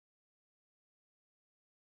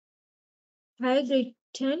Hi, grade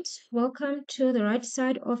 10s. Welcome to the right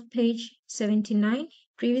side of page 79.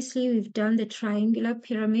 Previously, we've done the triangular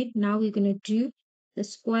pyramid. Now we're going to do the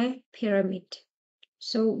square pyramid.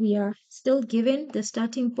 So we are still given the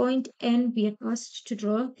starting point and we are asked to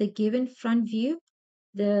draw the given front view,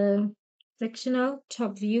 the sectional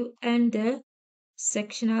top view, and the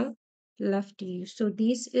sectional left view. So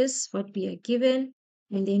this is what we are given,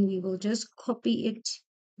 and then we will just copy it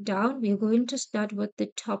down. We're going to start with the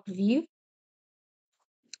top view.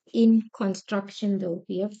 In construction though,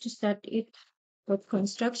 we have to start it with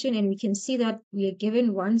construction, and we can see that we are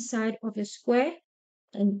given one side of a square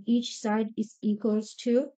and each side is equals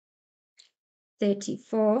to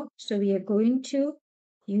 34. So we are going to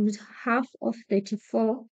use half of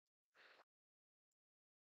 34,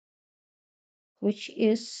 which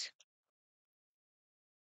is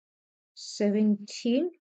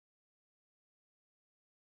 17,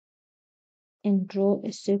 and draw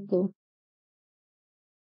a circle.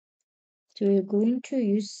 So we're going to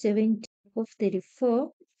use 17 of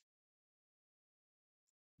 34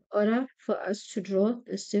 in order for us to draw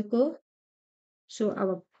the circle. So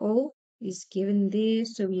our O is given there,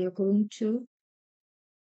 so we are going to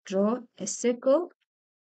draw a circle.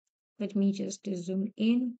 Let me just zoom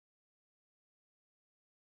in.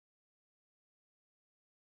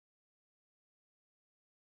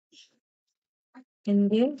 And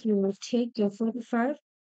then you will take your 45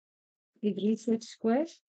 degree foot square.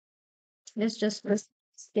 Let's just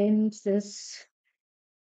extend this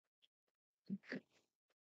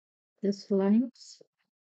lines.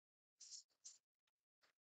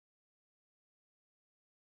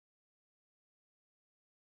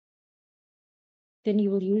 Then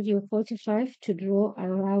you will use your 45 to draw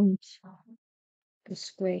around the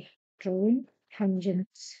square, drawing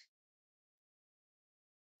tangents.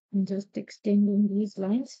 And just extending these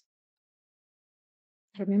lines.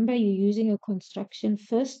 Remember, you're using a construction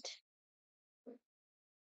first.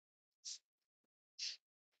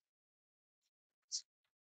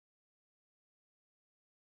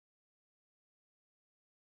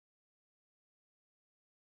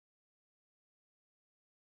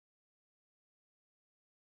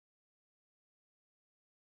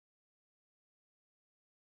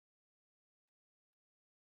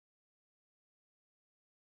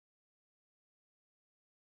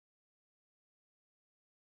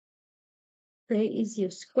 There is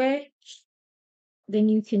your square. Then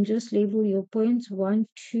you can just label your points 1,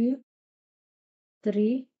 2,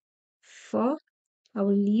 3, 4. I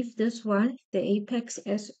will leave this one, the apex,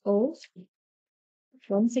 as O.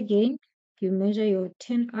 Once again, you measure your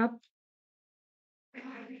 10 up,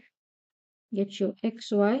 get your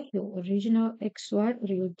XY, your original XY,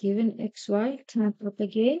 or your given XY, 10 up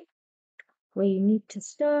again, where you need to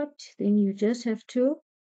start. Then you just have to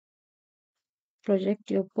project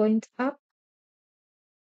your point up.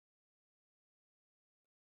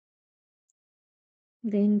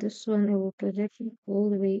 Then this one, I will project it all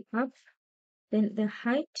the way up. Then the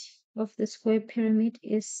height of the square pyramid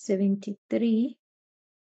is 73.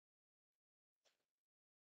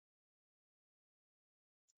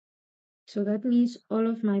 So that means all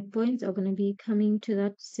of my points are going to be coming to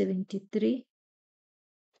that 73.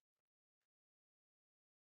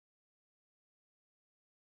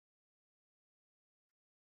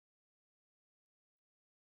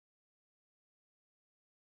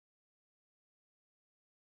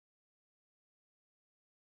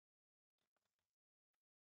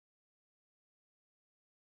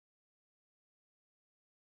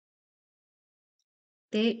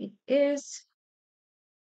 There it is.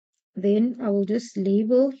 Then I will just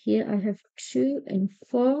label here. I have 2 and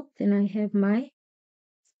 4. Then I have my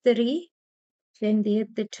 3. Then there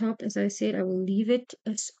at the top, as I said, I will leave it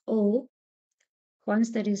as O.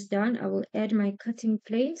 Once that is done, I will add my cutting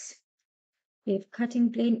planes. We have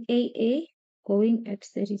cutting plane AA going at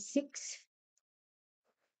 36.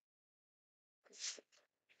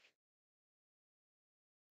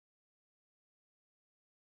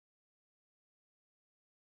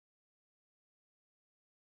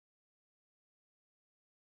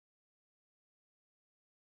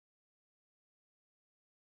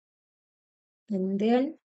 And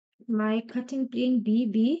then my cutting plane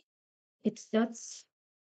BB, it starts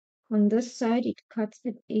on this side, it cuts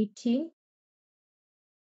at 18.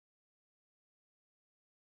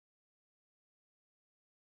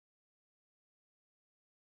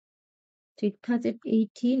 So it cuts at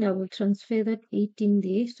 18. I will transfer that 18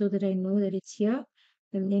 there so that I know that it's here.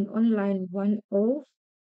 And then on line 10,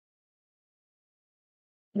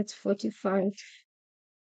 it's 45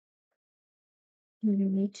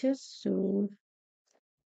 millimeters. So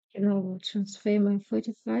I will transfer my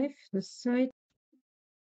 45 this side.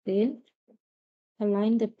 Then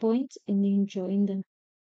align the points and then join them.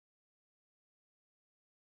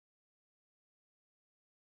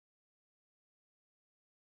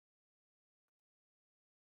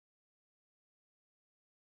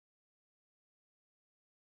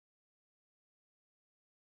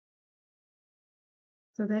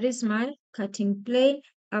 So that is my cutting plane.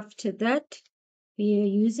 After that, we are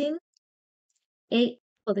using A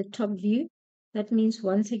for the top view. That means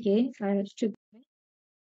once again, I have to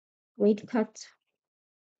weight cut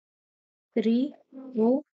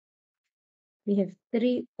 3O. We have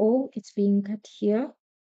 3O, it's being cut here.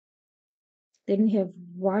 Then we have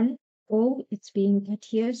 1O, it's being cut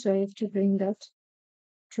here. So I have to bring that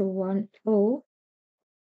to 1O.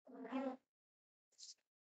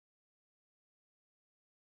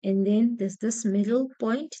 And then there's this middle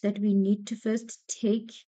point that we need to first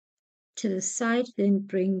take to the side, then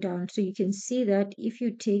bring down. So you can see that if you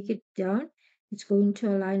take it down, it's going to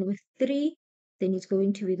align with 3, then it's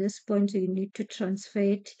going to be this point. So you need to transfer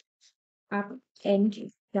it up and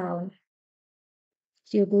down.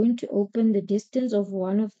 So you're going to open the distance of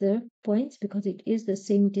one of the points because it is the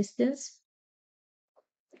same distance.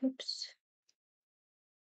 Oops.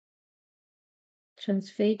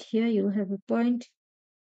 Transfer it here, you'll have a point.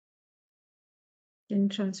 Then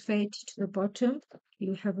transfer it to the bottom,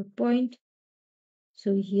 you have a point.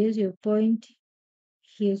 So here's your point,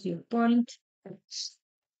 here's your point.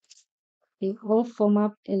 They all form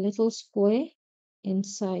up a little square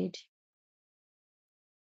inside.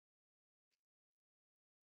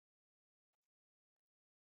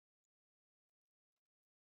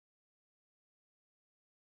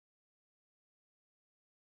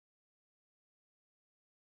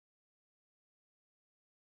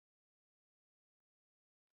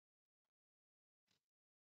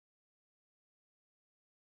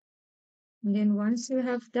 And then once you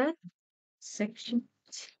have that section,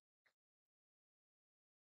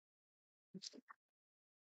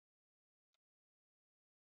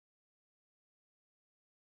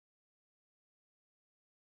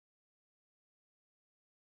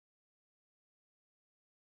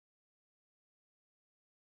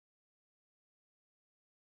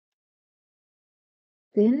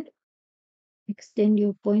 then extend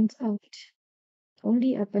your points out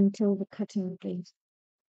only up until the cutting place.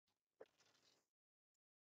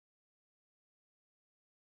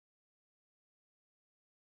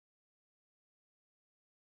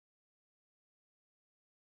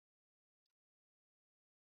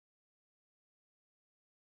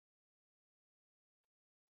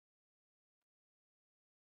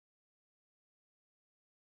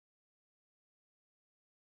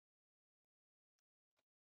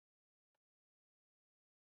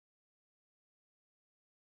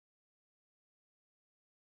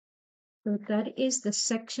 So that is the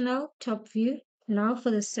sectional top view. Now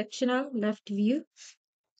for the sectional left view,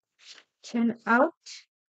 turn out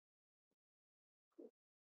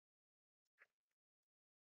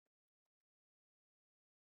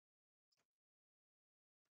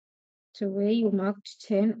to where you marked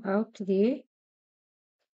turn out there.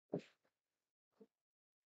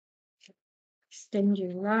 Extend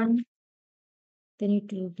your run. Then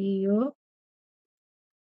it will be your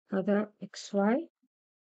other XY,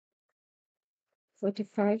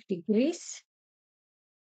 45 degrees.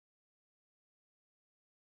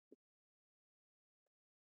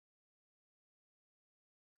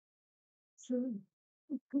 So,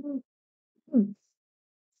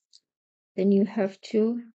 then you have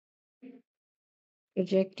to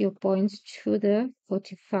project your points to the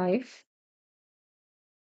 45.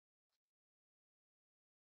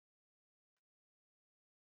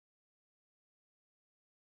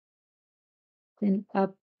 Then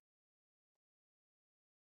up.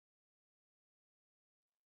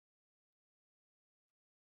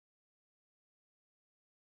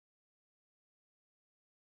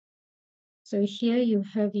 So here you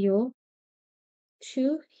have your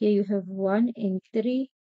 2, here you have 1 and 3,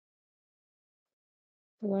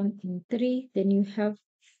 1 and 3, then you have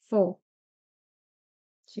 4.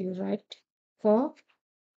 So you write 4,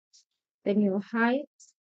 then your height,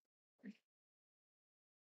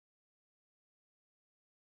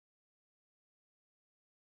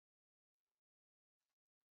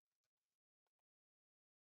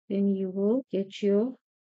 then you will get your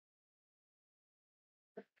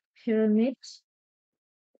pyramid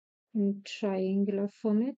in triangular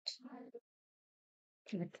format,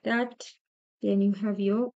 like that. Then you have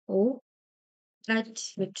your O at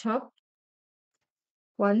the top.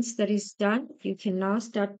 Once that is done, you can now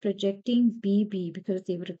start projecting BB because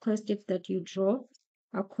they've requested that you draw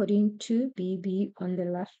according to BB on the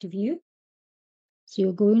left view. So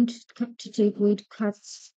you're going to take weight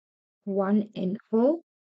cuts 1 and O.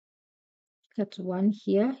 Cut 1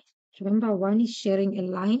 here. Remember, 1 is sharing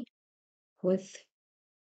a line with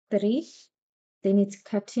 3. Then it's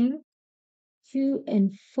cutting 2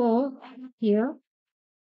 and 4 here.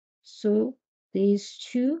 So there's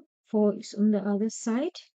 2, 4 is on the other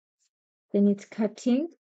side. Then it's cutting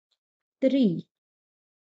 3.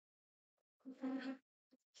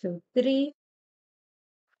 So 3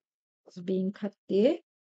 is being cut there.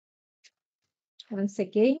 Once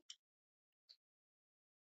again,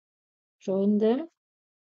 join them.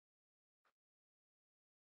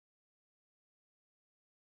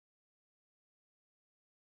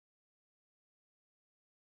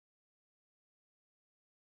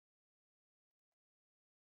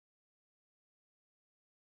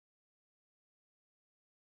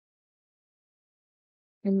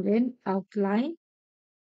 And then outline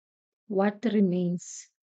what remains.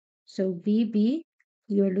 So BB,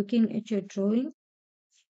 you're looking at your drawing.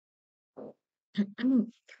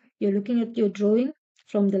 You're looking at your drawing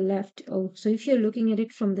from the left. Oh, so if you're looking at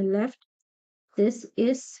it from the left, this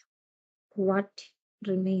is what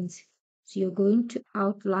remains. So you're going to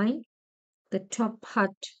outline the top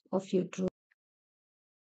part of your drawing.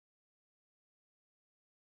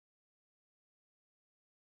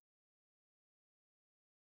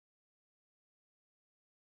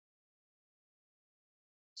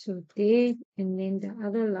 So there, and then the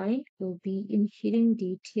other line will be in hidden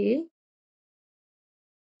detail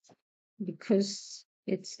because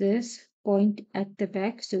it's this point at the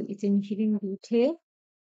back, so it's in hidden detail.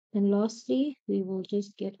 And lastly, we will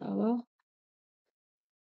just get our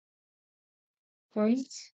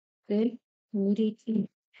points, then immediately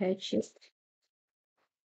hatch it.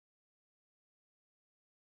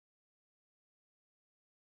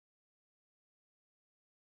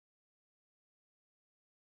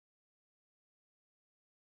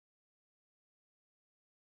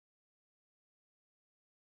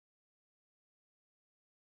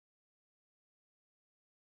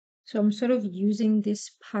 So I'm sort of using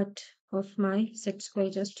this part of my set square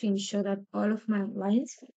just to ensure that all of my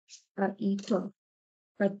lines are equal.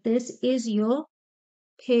 But this is your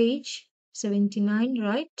page 79,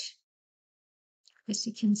 right? As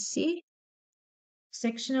you can see,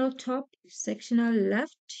 sectional top, sectional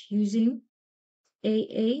left using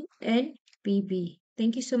AA and BB.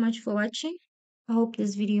 Thank you so much for watching. I hope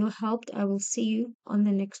this video helped. I will see you on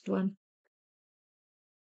the next one.